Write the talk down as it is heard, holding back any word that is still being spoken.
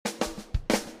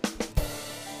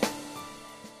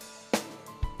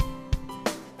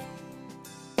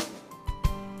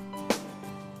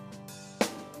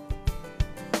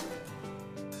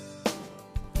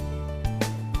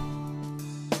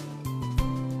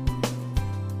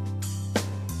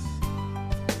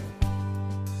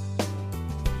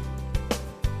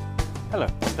Hello,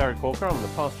 I'm Derek Walker. I'm the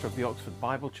pastor of the Oxford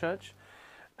Bible Church,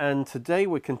 and today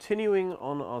we're continuing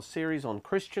on our series on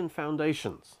Christian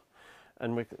foundations,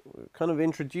 and we're kind of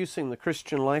introducing the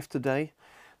Christian life today.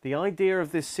 The idea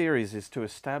of this series is to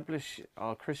establish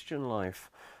our Christian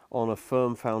life on a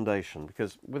firm foundation,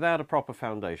 because without a proper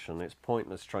foundation it's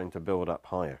pointless trying to build up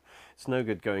higher. It's no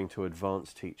good going to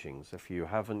advanced teachings if you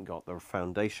haven't got the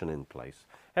foundation in place.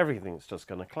 Everything's just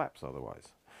going to collapse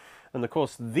otherwise. And of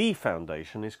course, the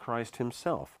foundation is Christ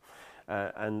Himself,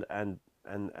 and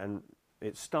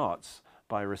it starts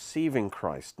by receiving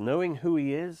Christ, knowing who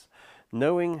He is,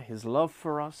 knowing His love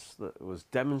for us that was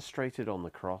demonstrated on the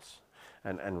cross,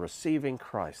 and receiving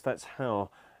Christ. That's how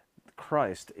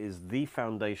Christ is the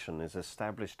foundation, is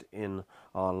established in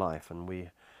our life, and we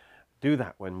do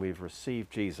that when we've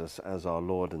received Jesus as our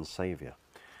Lord and Saviour.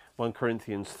 1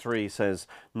 Corinthians 3 says,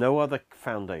 "No other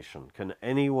foundation can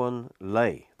anyone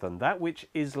lay than that which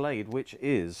is laid, which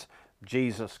is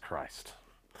Jesus Christ."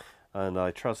 And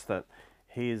I trust that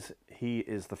He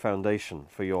is the foundation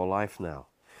for your life now.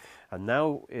 And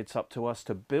now it's up to us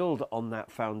to build on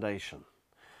that foundation.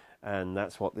 And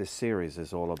that's what this series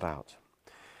is all about.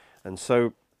 And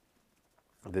so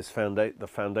the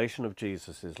foundation of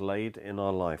Jesus is laid in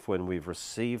our life when we've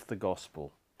received the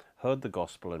gospel, heard the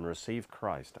gospel, and received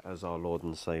Christ as our Lord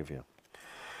and Saviour.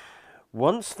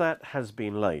 Once that has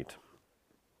been laid,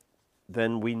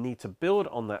 then we need to build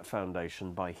on that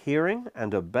foundation by hearing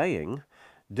and obeying,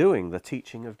 doing the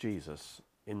teaching of Jesus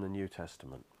in the New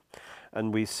Testament.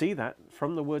 And we see that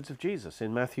from the words of Jesus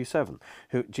in Matthew 7.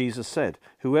 Jesus said,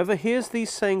 "Whoever hears these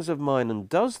sayings of mine and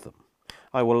does them,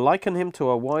 I will liken him to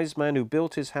a wise man who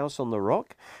built his house on the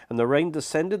rock, and the rain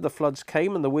descended, the floods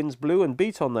came, and the winds blew and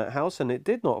beat on that house, and it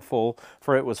did not fall,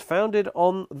 for it was founded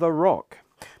on the rock.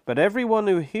 But everyone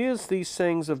who hears these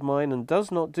sayings of mine and does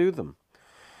not do them,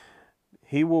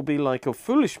 he will be like a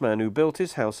foolish man who built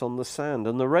his house on the sand.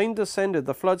 And the rain descended,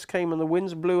 the floods came, and the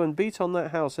winds blew and beat on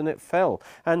that house, and it fell,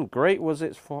 and great was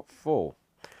its fall."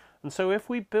 And so if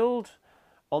we build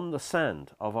on the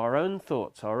sand of our own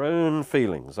thoughts, our own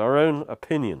feelings, our own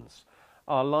opinions,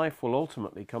 our life will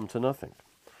ultimately come to nothing.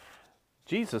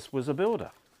 Jesus was a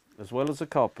builder as well as a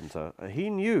carpenter. He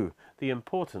knew the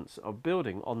importance of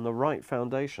building on the right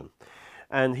foundation.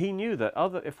 And he knew that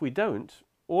if we don't,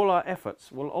 all our efforts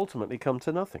will ultimately come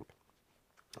to nothing.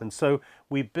 And so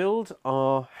we build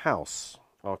our house,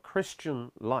 our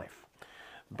Christian life,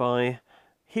 by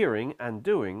hearing and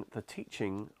doing the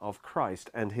teaching of Christ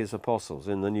and His apostles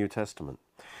in the New Testament.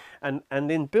 And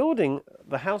in building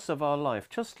the house of our life,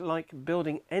 just like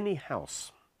building any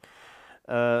house,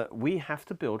 we have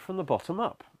to build from the bottom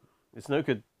up. It's no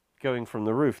good going from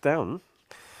the roof down.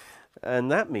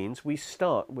 And that means we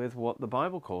start with what the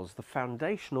Bible calls the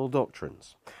foundational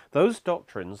doctrines. Those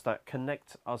doctrines that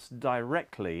connect us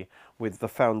directly with the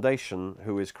foundation,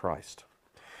 who is Christ.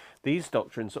 These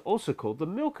doctrines are also called the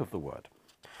milk of the Word.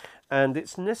 And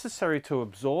it's necessary to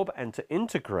absorb and to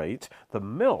integrate the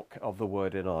milk of the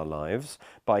Word in our lives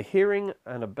by hearing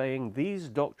and obeying these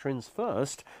doctrines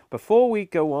first before we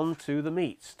go on to the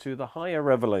meat, to the higher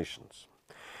revelations.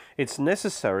 It's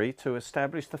necessary to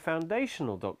establish the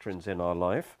foundational doctrines in our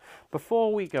life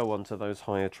before we go on to those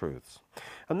higher truths.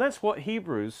 And that's what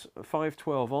Hebrews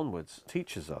 5:12 onwards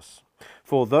teaches us.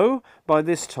 "For though by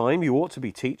this time you ought to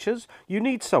be teachers, you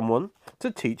need someone to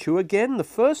teach you again the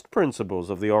first principles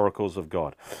of the oracles of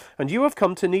God. And you have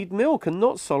come to need milk and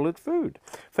not solid food.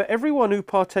 For everyone who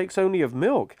partakes only of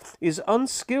milk is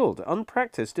unskilled,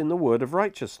 unpracticed in the word of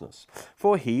righteousness,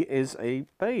 for he is a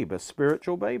babe, a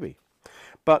spiritual baby.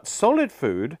 But solid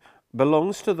food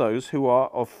belongs to those who are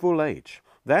of full age,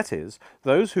 that is,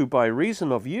 those who by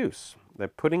reason of use," they're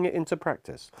putting it into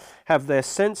practice, "have their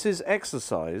senses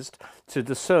exercised to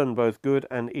discern both good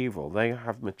and evil." They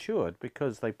have matured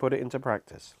because they put it into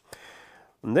practice.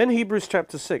 And then Hebrews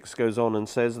chapter 6 goes on and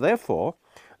says, "Therefore,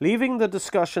 leaving the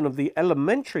discussion of the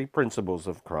elementary principles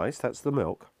of Christ," that's the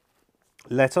milk,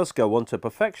 "let us go on to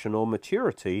perfection or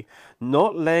maturity,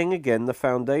 not laying again the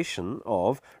foundation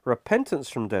of repentance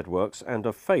from dead works and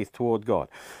of faith toward God."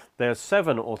 There are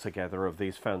 7 altogether of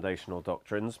these foundational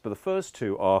doctrines, but the first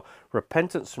 2 are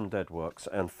repentance from dead works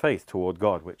and faith toward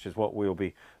God, which is what we'll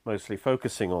be mostly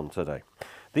focusing on today.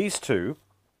 These 2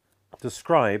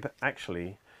 describe,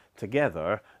 actually,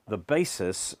 together, the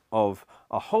basis of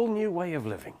a whole new way of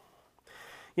living.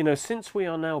 You know, since we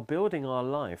are now building our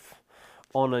life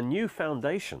on a new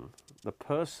foundation, the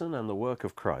person and the work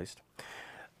of Christ,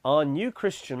 our new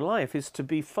Christian life is to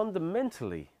be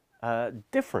fundamentally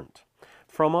different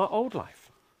from our old life.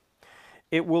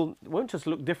 it won't just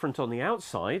look different on the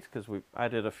outside because we've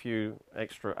added a few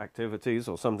extra activities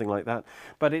or something like that,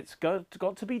 but it's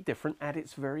got to be different at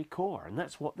its very core. And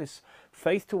that's what this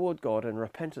faith toward God and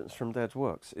repentance from dead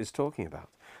works is talking about.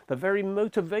 The very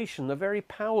motivation, the very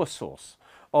power source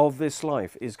of this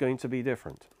life is going to be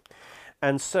different.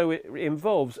 And so it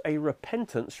involves a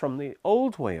repentance from the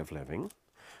old way of living,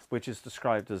 which is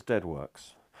described as dead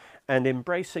works, and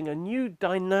embracing a new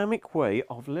dynamic way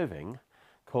of living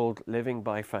called living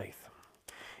by faith.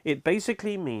 It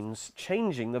basically means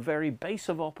changing the very base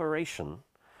of operation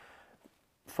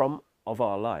of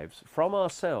our lives, from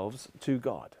ourselves to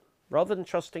God. Rather than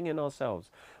trusting in ourselves,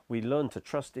 we learn to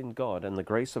trust in God and the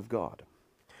grace of God.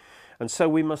 And so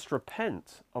we must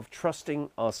repent of trusting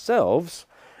ourselves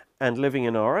and living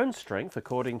in our own strength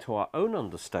according to our own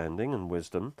understanding and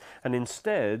wisdom, and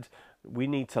instead we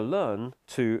need to learn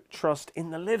to trust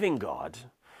in the living God,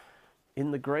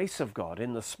 in the grace of God,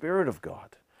 in the Spirit of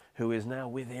God, who is now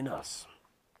within us.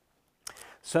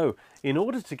 So, in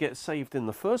order to get saved in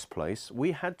the first place,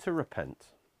 we had to repent.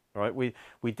 Right?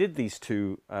 We did these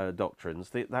two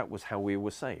doctrines. That was how we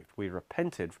were saved. We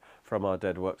repented from our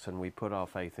dead works and we put our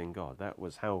faith in God. That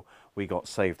was how we got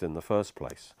saved in the first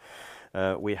place.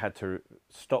 We had to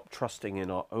stop trusting in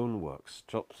our own works,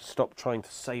 stop trying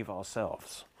to save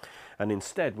ourselves. And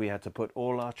instead, we had to put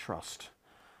all our trust,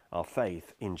 our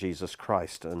faith in Jesus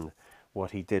Christ and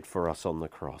what he did for us on the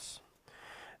cross.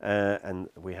 And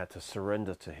we had to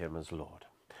surrender to him as Lord.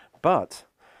 But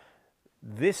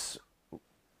these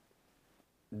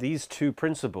two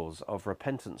principles of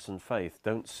repentance and faith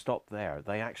don't stop there.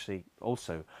 They actually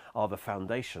also are the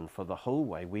foundation for the whole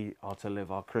way we are to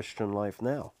live our Christian life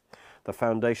now. The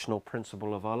foundational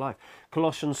principle of our life.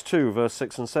 Colossians 2, verse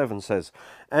 6 and 7 says,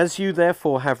 "As you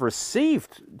therefore have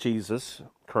received Jesus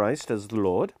Christ as the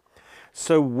Lord,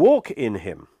 so walk in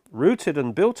him, rooted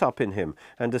and built up in him,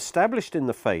 and established in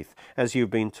the faith as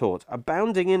you've been taught,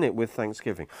 abounding in it with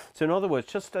thanksgiving." So in other words,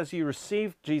 just as you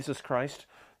received Jesus Christ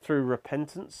through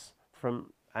repentance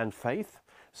and faith,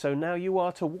 so now you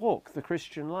are to walk the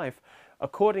Christian life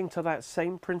according to that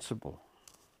same principle.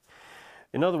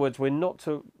 In other words, we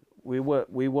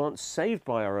weren't saved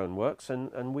by our own works,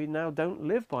 and we now don't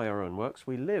live by our own works.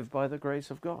 We live by the grace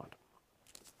of God.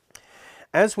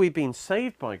 As we've been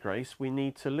saved by grace, we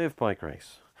need to live by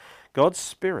grace. God's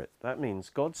Spirit, that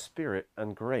means God's Spirit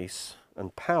and grace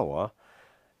and power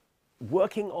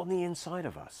working on the inside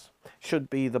of us, should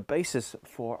be the basis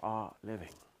for our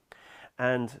living.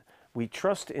 And we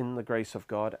trust in the grace of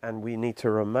God, and we need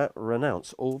to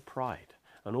renounce all pride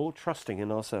and all trusting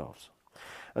in ourselves.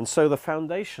 And so the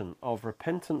foundation of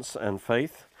repentance and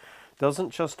faith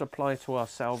doesn't just apply to our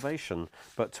salvation,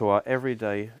 but to our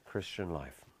everyday Christian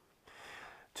life.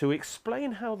 To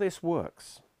explain how this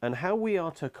works and how we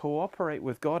are to cooperate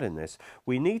with God in this,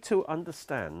 we need to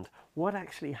understand what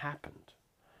actually happened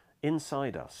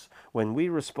inside us when we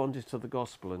responded to the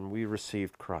gospel and we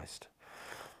received Christ.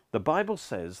 The Bible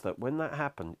says that when that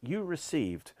happened, you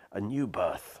received a new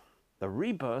birth, the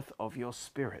rebirth of your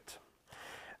spirit.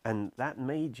 And that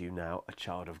made you now a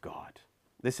child of God.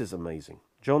 This is amazing.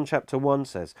 John chapter 1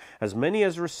 says, "As many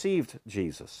as received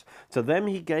Jesus, to them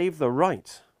he gave the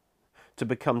right to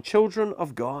become children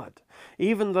of God,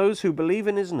 even those who believe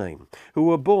in his name, who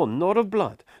were born not of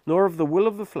blood, nor of the will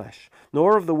of the flesh,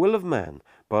 nor of the will of man,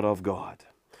 but of God."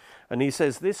 And he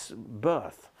says this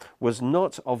birth was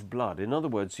not of blood. In other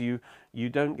words, you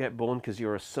don't get born because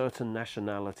you're a certain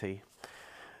nationality,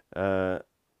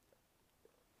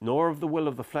 nor of the will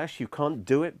of the flesh. You can't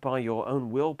do it by your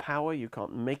own willpower. You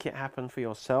can't make it happen for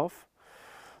yourself,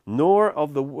 nor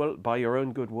of the will by your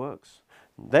own good works.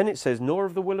 Then it says, nor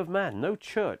of the will of man. No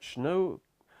church, no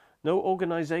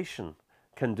organization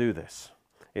can do this.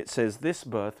 It says this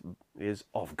birth is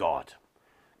of God.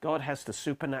 God has to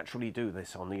supernaturally do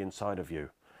this on the inside of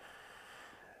you.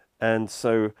 And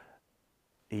so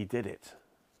he did it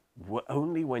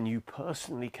only when you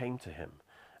personally came to him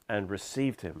and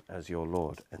received him as your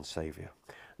Lord and Savior.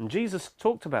 And Jesus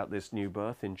talked about this new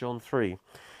birth in John 3.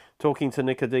 Talking to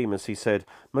Nicodemus, he said,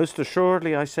 "Most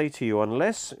assuredly I say to you,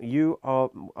 unless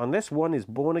one is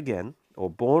born again, or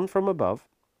born from above,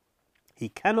 he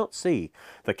cannot see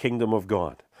the kingdom of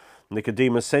God."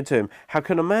 Nicodemus said to him, "How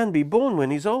can a man be born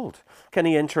when he's old? Can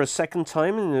he enter a second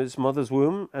time in his mother's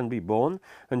womb and be born?"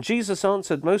 And Jesus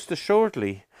answered, "Most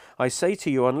assuredly I say to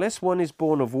you, unless one is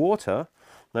born of water,"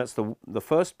 that's the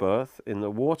first birth in the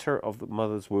water of the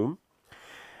mother's womb,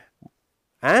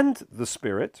 "and the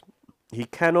Spirit, he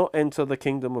cannot enter the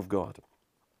kingdom of God."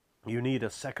 You need a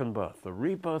second birth, the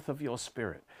rebirth of your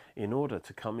spirit, in order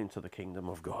to come into the kingdom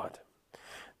of God.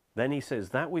 Then he says,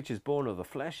 "That which is born of the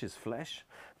flesh is flesh,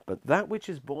 But that which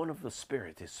is born of the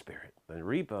Spirit is spirit. The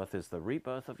rebirth is the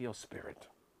rebirth of your spirit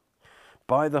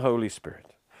by the Holy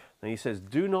Spirit. And he says,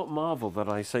 do not marvel that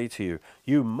I say to you,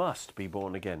 you must be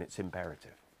born again. It's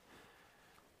imperative.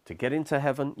 To get into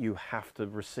heaven, you have to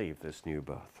receive this new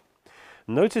birth.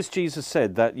 Notice Jesus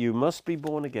said that you must be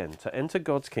born again. To enter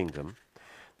God's kingdom,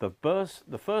 the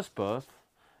first birth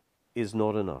is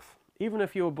not enough. Even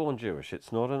if you were born Jewish,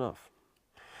 it's not enough.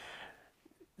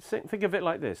 Think of it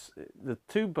like this. The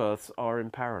two births are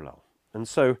in parallel. And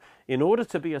so, in order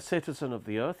to be a citizen of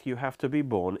the earth, you have to be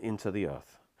born into the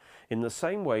earth. In the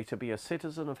same way, to be a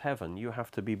citizen of heaven, you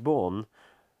have to be born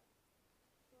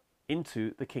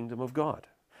into the kingdom of God.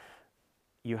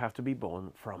 You have to be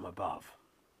born from above.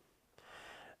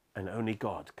 And only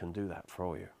God can do that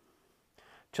for you.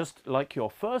 Just like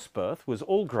your first birth was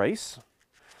all grace,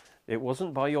 it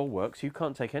wasn't by your works. You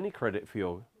can't take any credit for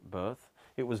your birth.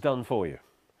 It was done for you.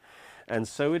 And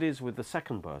so it is with the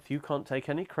second birth. You can't take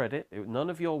any credit. None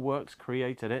of your works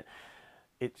created it.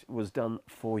 It was done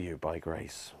for you by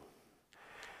grace.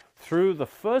 Through the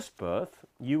first birth,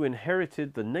 you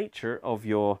inherited the nature of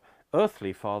your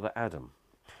earthly father Adam.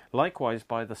 Likewise,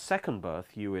 by the second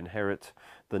birth, you inherit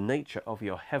the nature of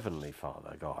your heavenly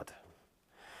Father, God.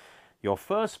 Your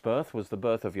first birth was the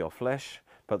birth of your flesh,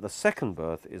 but the second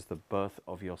birth is the birth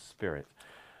of your spirit,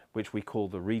 which we call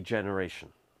the regeneration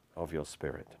of your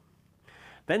spirit.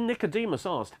 Then Nicodemus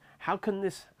asked, how can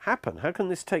this happen? How can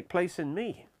this take place in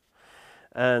me?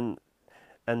 And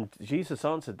Jesus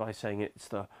answered by saying it's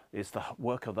the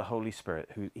work of the Holy Spirit,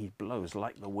 who he blows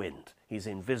like the wind. He's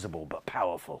invisible but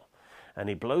powerful. And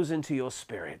he blows into your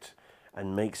spirit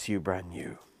and makes you brand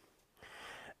new.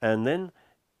 And then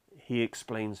he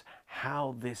explains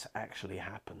how this actually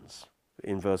happens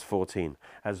in verse 14.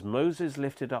 As Moses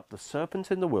lifted up the serpent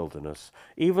in the wilderness,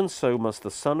 even so must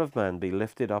the Son of Man be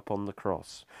lifted up on the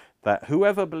cross, that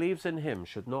whoever believes in him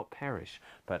should not perish,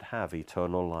 but have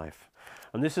eternal life.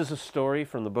 And this is a story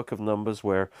from the book of Numbers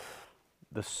where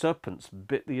the serpents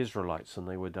bit the Israelites and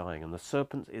they were dying. And the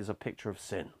serpent is a picture of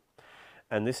sin.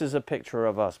 And this is a picture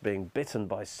of us being bitten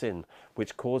by sin,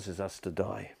 which causes us to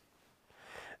die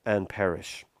and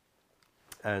perish.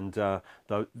 And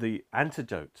the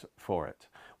antidote for it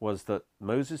was that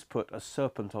Moses put a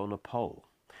serpent on a pole.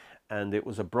 And it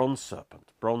was a bronze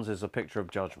serpent. Bronze is a picture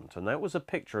of judgment. And that was a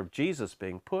picture of Jesus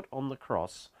being put on the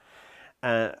cross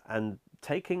and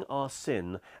taking our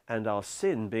sin and our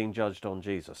sin being judged on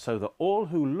Jesus. So that all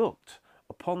who looked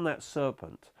upon that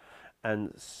serpent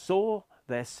and saw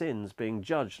their sins being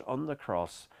judged on the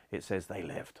cross, it says they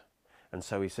lived. And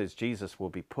so he says Jesus will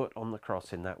be put on the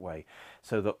cross in that way,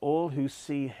 so that all who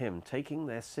see him taking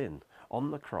their sin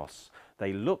on the cross,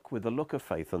 they look with the look of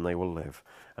faith and they will live.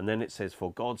 And then it says,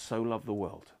 for God so loved the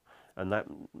world. And that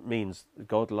means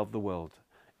God loved the world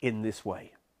in this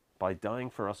way, by dying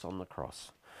for us on the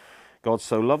cross. God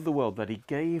so loved the world that he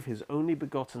gave his only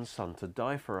begotten Son to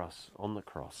die for us on the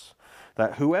cross,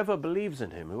 that whoever believes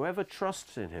in him, whoever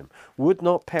trusts in him, would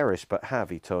not perish but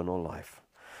have eternal life.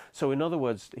 So in other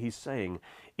words, he's saying,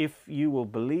 if you will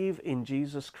believe in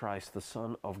Jesus Christ, the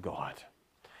Son of God,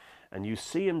 and you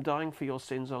see him dying for your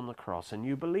sins on the cross, and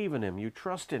you believe in him, you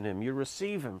trust in him, you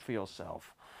receive him for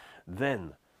yourself,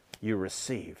 then you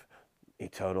receive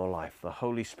eternal life. The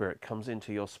Holy Spirit comes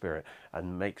into your spirit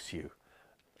and makes you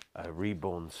a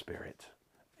reborn spirit.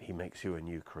 He makes you a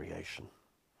new creation.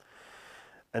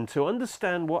 And to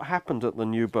understand what happened at the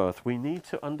new birth, we need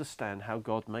to understand how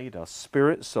God made us,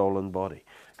 spirit, soul, and body.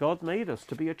 God made us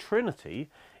to be a trinity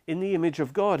in the image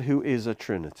of God, who is a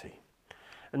trinity.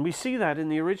 And we see that in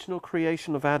the original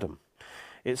creation of Adam.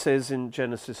 It says in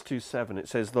Genesis 2:7, it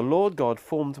says, the Lord God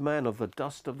formed man of the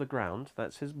dust of the ground,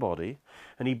 that's his body,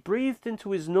 and he breathed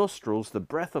into his nostrils the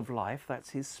breath of life, that's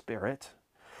his spirit,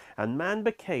 and man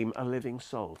became a living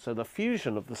soul. So the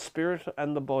fusion of the spirit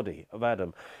and the body of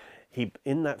Adam,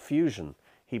 in that fusion,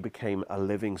 he became a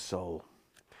living soul.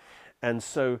 And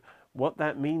so what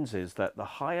that means is that the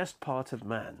highest part of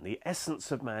man, the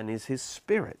essence of man, is his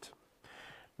spirit,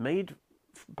 made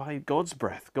by God's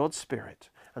breath, God's spirit.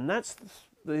 And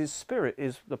his spirit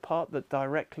is the part that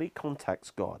directly contacts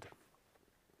God.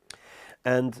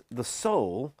 And the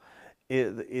soul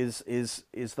is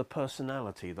the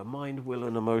personality, the mind, will,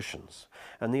 and emotions.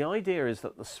 And the idea is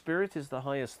that the spirit is the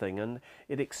highest thing, and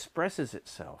it expresses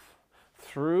itself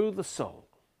through the soul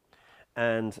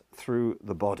and through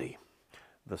the body.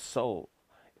 The soul,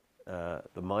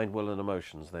 the mind, will, and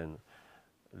emotions, then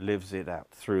lives it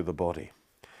out through the body.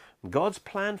 God's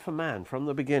plan for man from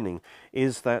the beginning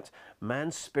is that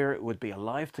man's spirit would be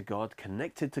alive to God,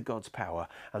 connected to God's power,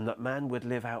 and that man would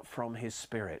live out from his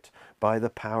spirit by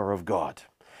the power of God.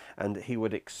 And he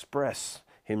would express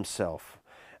himself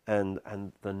and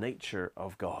the nature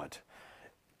of God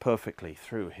perfectly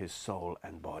through his soul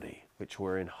and body, which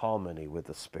were in harmony with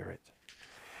the Spirit.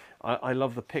 I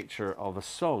love the picture of a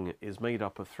song is made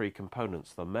up of three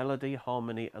components: the melody,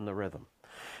 harmony, and the rhythm.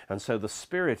 And so the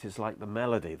Spirit is like the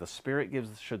melody. The Spirit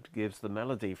gives the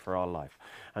melody for our life.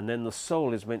 And then the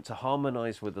soul is meant to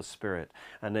harmonize with the Spirit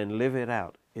and then live it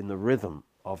out in the rhythm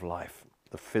of life,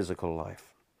 the physical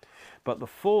life. But the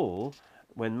fall,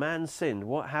 when man sinned,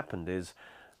 what happened is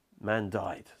man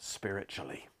died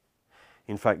spiritually.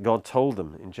 In fact, God told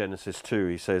them in Genesis 2,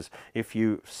 he says, if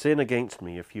you sin against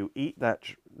me, if you eat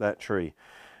that tree,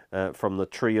 from the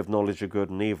tree of knowledge of good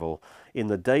and evil, in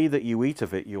the day that you eat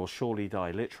of it, you'll surely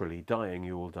die. Literally, dying,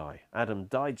 you will die. Adam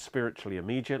died spiritually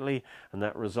immediately, and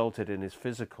that resulted in his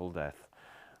physical death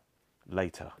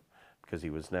later, because he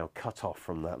was now cut off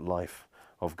from that life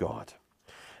of God.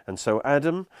 And so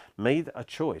Adam made a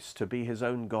choice to be his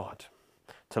own God,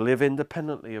 to live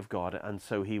independently of God, and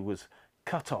so he was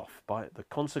cut off by the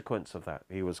consequence of that.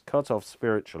 He was cut off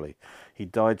spiritually. He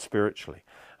died spiritually.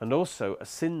 And also a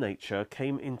sin nature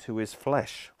came into his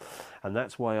flesh. And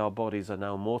that's why our bodies are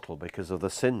now mortal, because of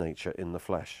the sin nature in the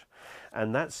flesh.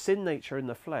 And that sin nature in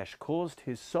the flesh caused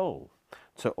his soul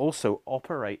to also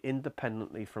operate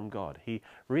independently from God. He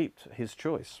reaped his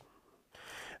choice.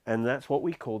 And that's what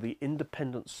we call the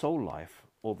independent soul life,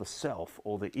 or the self,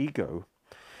 or the ego,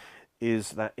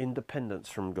 is that independence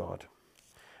from God.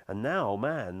 And now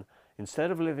man,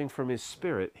 instead of living from his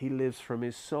spirit, he lives from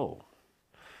his soul,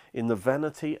 in the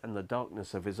vanity and the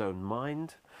darkness of his own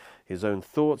mind, his own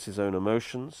thoughts, his own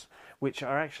emotions, which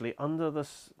are actually under the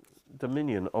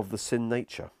dominion of the sin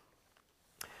nature.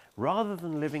 Rather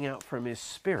than living out from his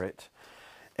spirit,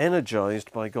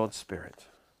 energized by God's Spirit.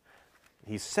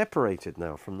 He's separated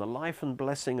now from the life and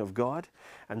blessing of God,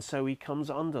 and so he comes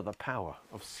under the power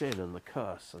of sin and the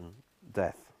curse and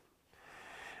death.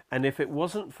 And if it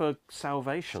wasn't for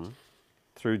salvation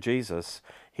through Jesus,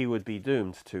 he would be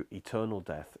doomed to eternal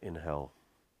death in hell.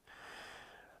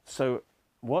 So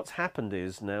what's happened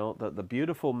is now that the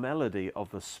beautiful melody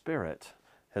of the Spirit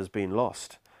has been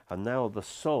lost, and now the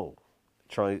soul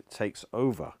takes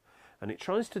over, and it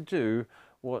tries to do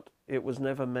what it was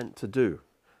never meant to do,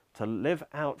 to live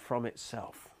out from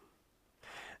itself.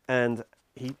 And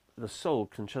the soul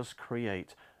can just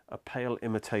create a pale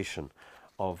imitation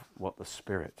of what the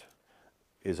Spirit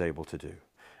is able to do.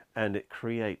 And it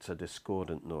creates a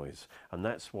discordant noise. And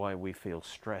that's why we feel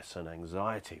stress and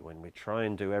anxiety when we try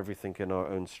and do everything in our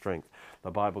own strength. The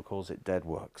Bible calls it dead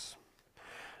works.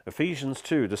 Ephesians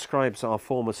 2 describes our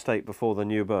former state before the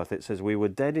new birth. It says, we were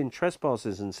dead in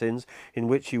trespasses and sins, in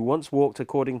which you once walked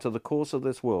according to the course of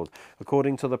this world,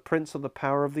 according to the prince of the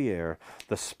power of the air,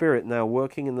 the spirit now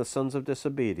working in the sons of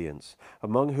disobedience,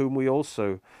 among whom we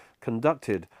also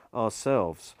conducted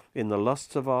ourselves in the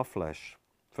lusts of our flesh,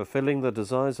 fulfilling the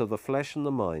desires of the flesh and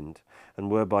the mind, and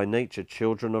were by nature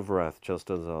children of wrath, just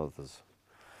as others.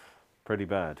 Pretty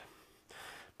bad.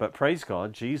 But praise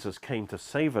God, Jesus came to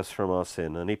save us from our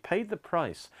sin, and he paid the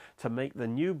price to make the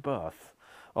new birth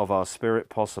of our spirit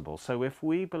possible. So if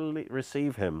we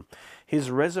receive him, his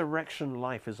resurrection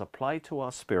life is applied to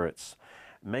our spirits,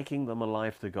 making them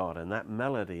alive to God, and that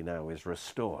melody now is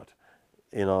restored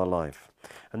in our life.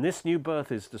 And this new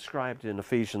birth is described in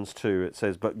Ephesians 2. It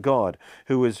says, but God,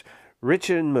 who is rich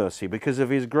in mercy, because of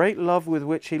his great love with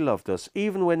which he loved us,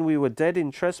 even when we were dead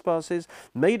in trespasses,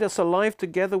 made us alive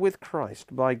together with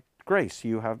Christ. By grace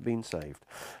you have been saved.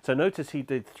 So notice he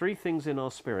did three things in our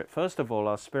spirit. First of all,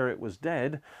 our spirit was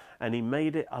dead, and he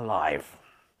made it alive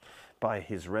by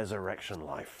his resurrection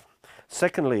life.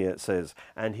 Secondly, it says,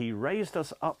 and he raised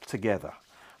us up together.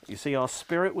 You see, our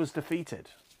spirit was defeated,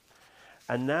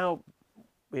 and now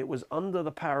it was under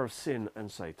the power of sin and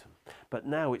Satan. But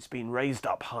now it's been raised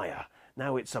up higher.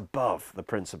 Now it's above the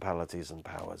principalities and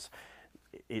powers.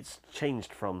 It's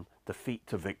changed from defeat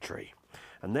to victory.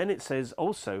 And then it says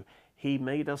also, he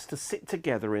made us to sit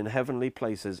together in heavenly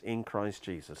places in Christ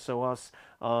Jesus. So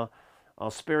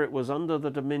our spirit was under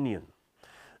the dominion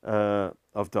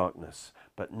of darkness.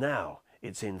 But now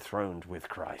it's enthroned with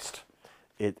Christ.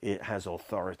 It has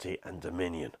authority and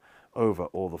dominion over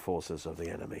all the forces of the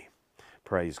enemy.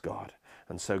 Praise God.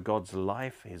 And so God's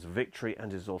life, his victory,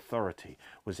 and his authority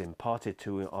was imparted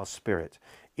to our spirit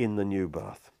in the new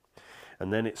birth.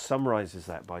 And then it summarizes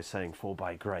that by saying, for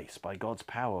by grace, by God's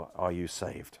power are you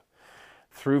saved,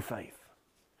 through faith.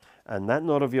 And that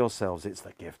not of yourselves, it's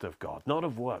the gift of God, not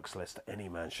of works, lest any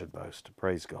man should boast.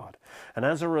 Praise God. And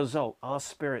as a result, our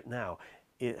spirit now,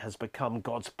 it has become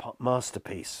God's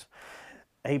masterpiece,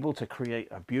 able to create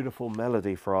a beautiful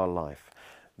melody for our life.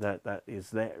 that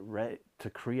is there to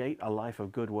create a life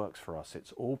of good works for us.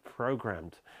 It's all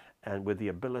programmed and with the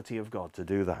ability of God to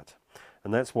do that.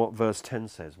 And that's what verse 10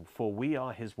 says. For we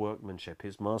are his workmanship,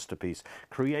 his masterpiece,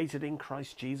 created in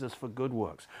Christ Jesus for good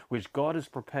works, which God has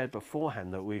prepared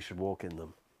beforehand that we should walk in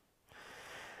them.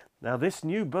 Now, this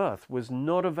new birth was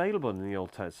not available in the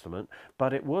Old Testament,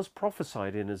 but it was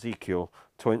prophesied in Ezekiel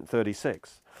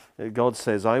 36. God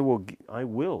says, I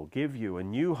will give you a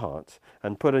new heart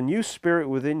and put a new spirit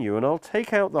within you, and I'll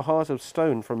take out the heart of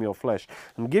stone from your flesh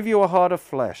and give you a heart of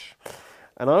flesh.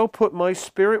 And I'll put my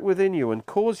spirit within you and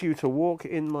cause you to walk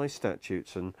in my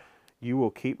statutes, and you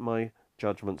will keep my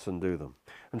judgments and do them.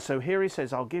 And so here he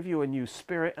says, I'll give you a new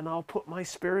spirit and I'll put my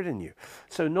spirit in you.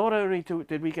 So not only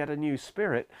did we get a new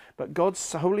spirit, but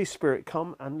God's Holy Spirit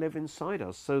come and live inside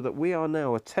us, so that we are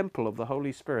now a temple of the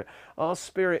Holy Spirit. Our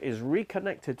spirit is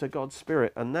reconnected to God's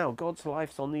Spirit, and now God's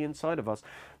life's on the inside of us.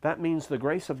 That means the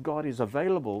grace of God is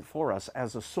available for us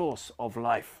as a source of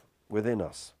life within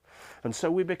us. And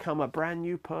so we become a brand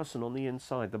new person on the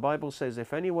inside. The Bible says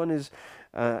if anyone is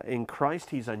in Christ,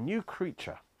 he's a new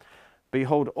creature.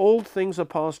 Behold, all things are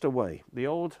passed away. The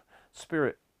old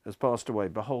spirit has passed away.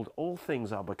 Behold, all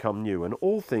things are become new, and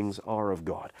all things are of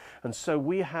God. And so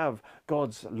we have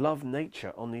God's love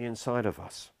nature on the inside of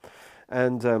us.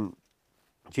 And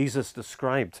Jesus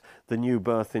described the new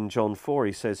birth in John 4.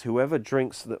 He says, whoever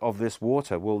drinks of this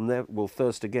water will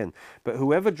thirst again. But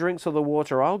whoever drinks of the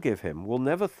water I'll give him will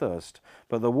never thirst.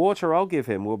 But the water I'll give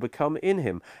him will become in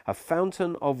him a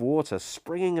fountain of water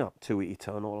springing up to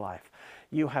eternal life.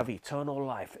 You have eternal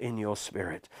life in your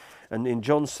spirit. And in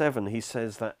John 7, he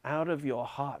says that out of your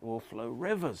heart will flow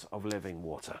rivers of living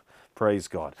water. Praise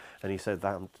God. And he said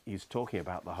that he's talking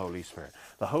about the Holy Spirit.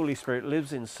 The Holy Spirit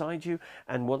lives inside you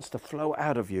and wants to flow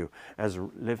out of you as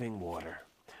living water.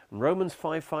 And Romans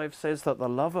 5:5 says that the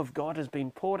love of God has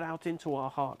been poured out into our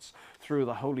hearts through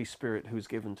the Holy Spirit who's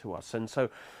given to us. And so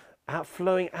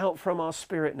flowing out from our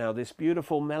spirit now, this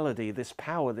beautiful melody, this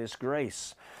power, this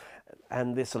grace,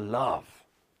 and this love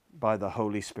by the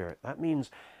Holy Spirit. That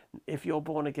means if you're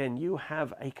born again, you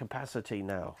have a capacity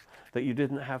now that you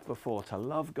didn't have before to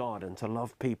love God and to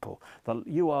love people.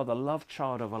 You are the love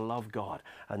child of a love God,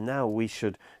 and now we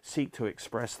should seek to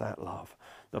express that love.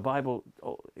 The Bible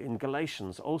in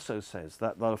Galatians also says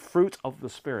that the fruit of the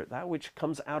Spirit, that which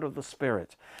comes out of the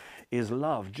Spirit, is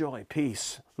love, joy,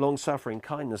 peace, long-suffering,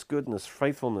 kindness, goodness,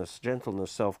 faithfulness,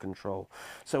 gentleness, self-control.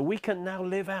 So we can now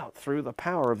live out through the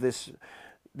power of this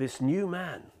new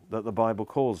man that the Bible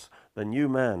calls the new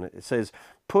man. It says,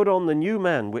 put on the new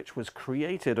man which was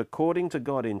created according to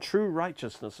God in true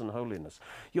righteousness and holiness.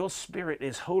 Your spirit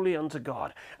is holy unto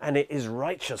God, and it is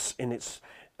righteous in its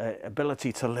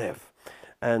ability to live.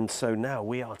 And so now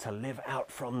we are to live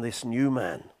out from this new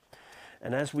man.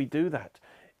 And as we do that,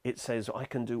 it says, I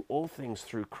can do all things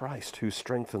through Christ who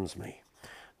strengthens me.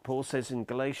 Paul says in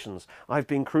Galatians, I've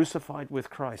been crucified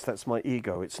with Christ. That's my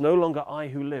ego. It's no longer I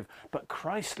who live, but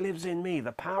Christ lives in me.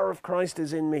 The power of Christ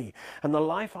is in me. And the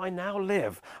life I now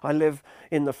live, I live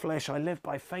in the flesh. I live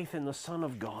by faith in the Son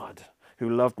of God who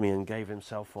loved me and gave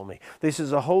himself for me. This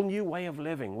is a whole new way of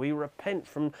living. We repent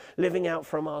from living out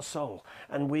from our soul,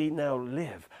 and we now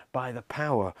live by the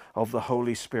power of the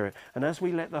Holy Spirit. And as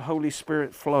we let the Holy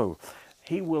Spirit flow,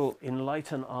 he will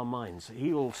enlighten our minds,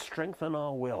 he will strengthen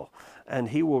our will, and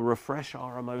he will refresh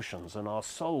our emotions, and our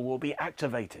soul will be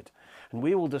activated, and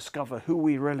we will discover who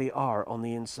we really are on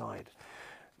the inside.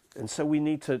 And so we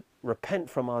need to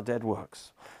repent from our dead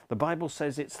works. The Bible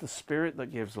says it's the Spirit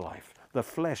that gives life. The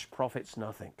flesh profits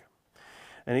nothing.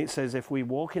 And it says if we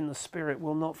walk in the Spirit,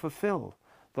 we'll not fulfill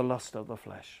the lust of the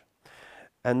flesh.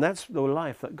 And that's the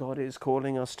life that God is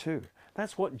calling us to.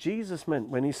 That's what Jesus meant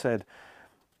when he said,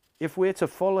 if we're to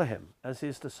follow him as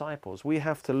his disciples, we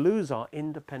have to lose our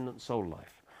independent soul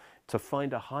life to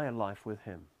find a higher life with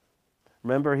him.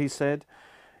 Remember, he said,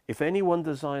 if anyone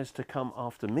desires to come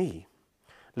after me,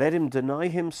 let him deny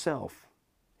himself,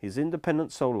 his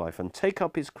independent soul life, and take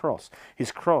up his cross.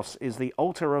 His cross is the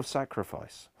altar of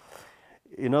sacrifice.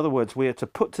 In other words, we are to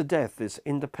put to death this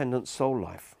independent soul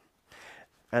life.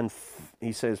 And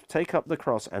he says, take up the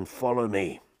cross and follow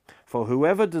me. For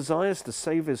whoever desires to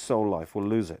save his soul life will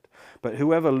lose it. But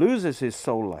whoever loses his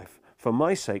soul life for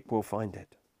my sake will find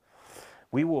it.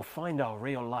 We will find our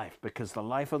real life because the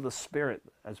life of the Spirit,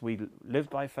 as we live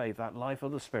by faith, that life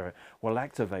of the Spirit will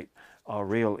activate our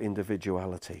real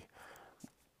individuality,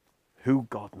 who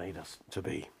God made us to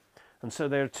be. And so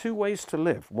there are two ways to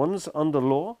live. One's under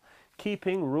law,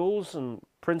 keeping rules and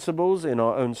principles in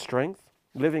our own strength,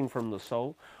 living from the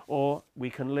soul, or we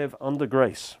can live under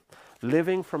grace,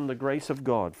 living from the grace of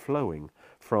God flowing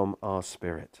from our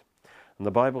spirit. And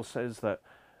the Bible says that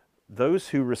those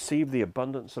who receive the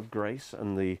abundance of grace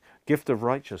and the gift of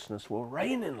righteousness will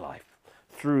reign in life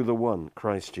through the one,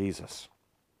 Christ Jesus.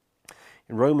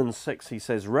 In Romans 6, he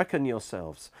says, reckon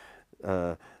yourselves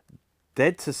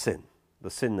dead to sin, the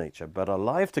sin nature, but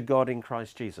alive to God in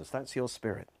Christ Jesus. That's your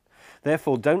spirit.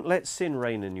 Therefore, don't let sin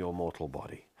reign in your mortal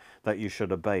body, that you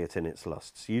should obey it in its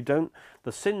lusts.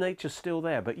 The sin nature's still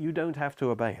there, but you don't have to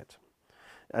obey it.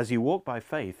 As you walk by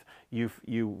faith,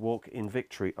 you walk in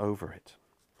victory over it.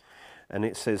 And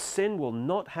it says, sin will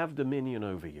not have dominion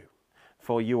over you,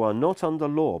 for you are not under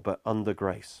law, but under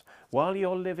grace. While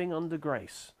you're living under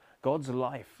grace, God's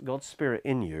life, God's Spirit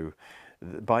in you,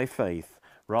 by faith,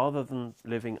 rather than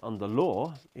living under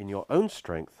law in your own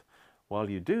strength, while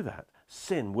you do that,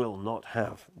 sin will not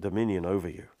have dominion over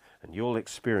you, and you'll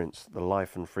experience the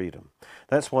life and freedom.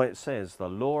 That's why it says, the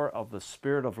law of the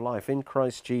Spirit of life in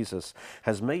Christ Jesus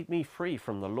has made me free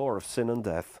from the law of sin and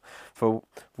death. For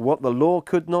what the law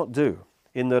could not do,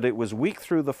 in that it was weak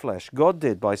through the flesh, God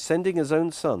did by sending his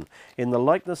own Son in the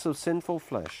likeness of sinful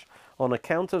flesh. On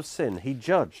account of sin, he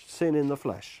judged sin in the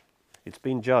flesh. It's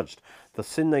been judged. The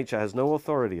sin nature has no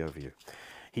authority over you.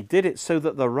 He did it so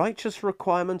that the righteous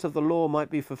requirement of the law might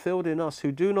be fulfilled in us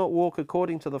who do not walk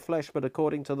according to the flesh, but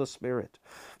according to the Spirit.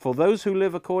 For those who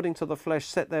live according to the flesh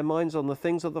set their minds on the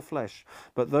things of the flesh,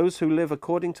 but those who live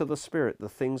according to the Spirit, the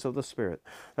things of the Spirit.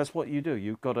 That's what you do.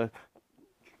 You've got to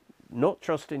not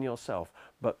trust in yourself,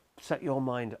 but set your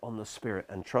mind on the Spirit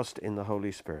and trust in the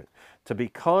Holy Spirit. To be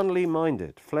carnally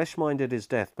minded, flesh-minded is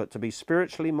death, but to be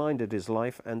spiritually minded is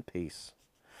life and peace.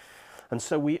 And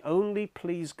so we only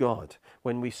please God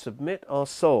when we submit our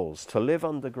souls to live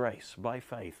under grace by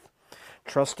faith,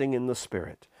 trusting in the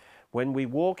Spirit. When we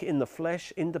walk in the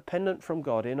flesh, independent from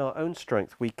God, in our own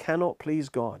strength, we cannot please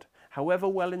God, however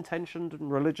well-intentioned and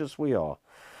religious we are.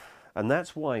 And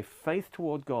that's why faith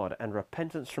toward God and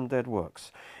repentance from dead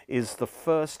works is the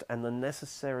first and the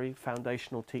necessary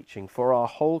foundational teaching for our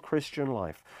whole Christian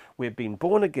life. We've been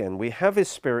born again, we have his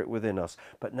Spirit within us,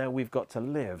 but now we've got to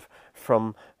live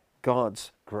from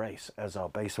God's grace as our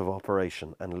base of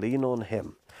operation and lean on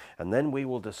him. And then we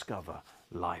will discover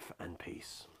life and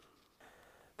peace.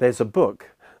 There's a book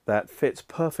that fits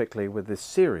perfectly with this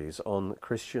series on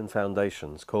Christian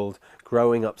foundations called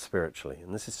Growing Up Spiritually.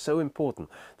 And this is so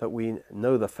important that we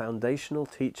know the foundational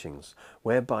teachings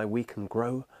whereby we can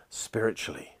grow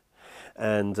spiritually.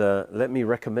 And let me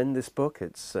recommend this book.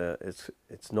 It's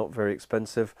not very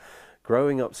expensive.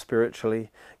 Growing Up Spiritually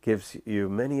gives you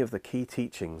many of the key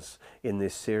teachings in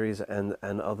this series and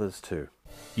others too.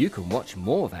 You can watch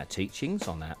more of our teachings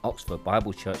on our Oxford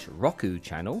Bible Church Roku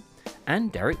channel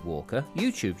and Derek Walker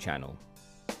YouTube channel.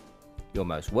 You're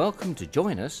most welcome to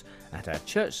join us at our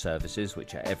church services,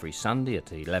 which are every Sunday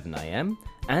at 11 a.m.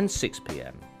 and 6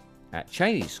 p.m. at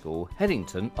Cheney School,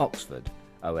 Headington, Oxford,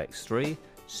 OX3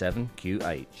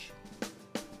 7QH.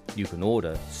 You can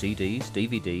order CDs,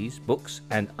 DVDs, books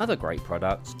and other great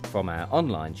products from our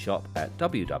online shop at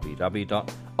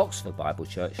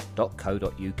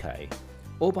www.oxfordbiblechurch.co.uk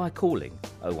or by calling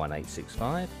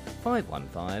 01865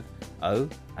 515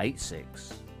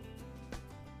 086.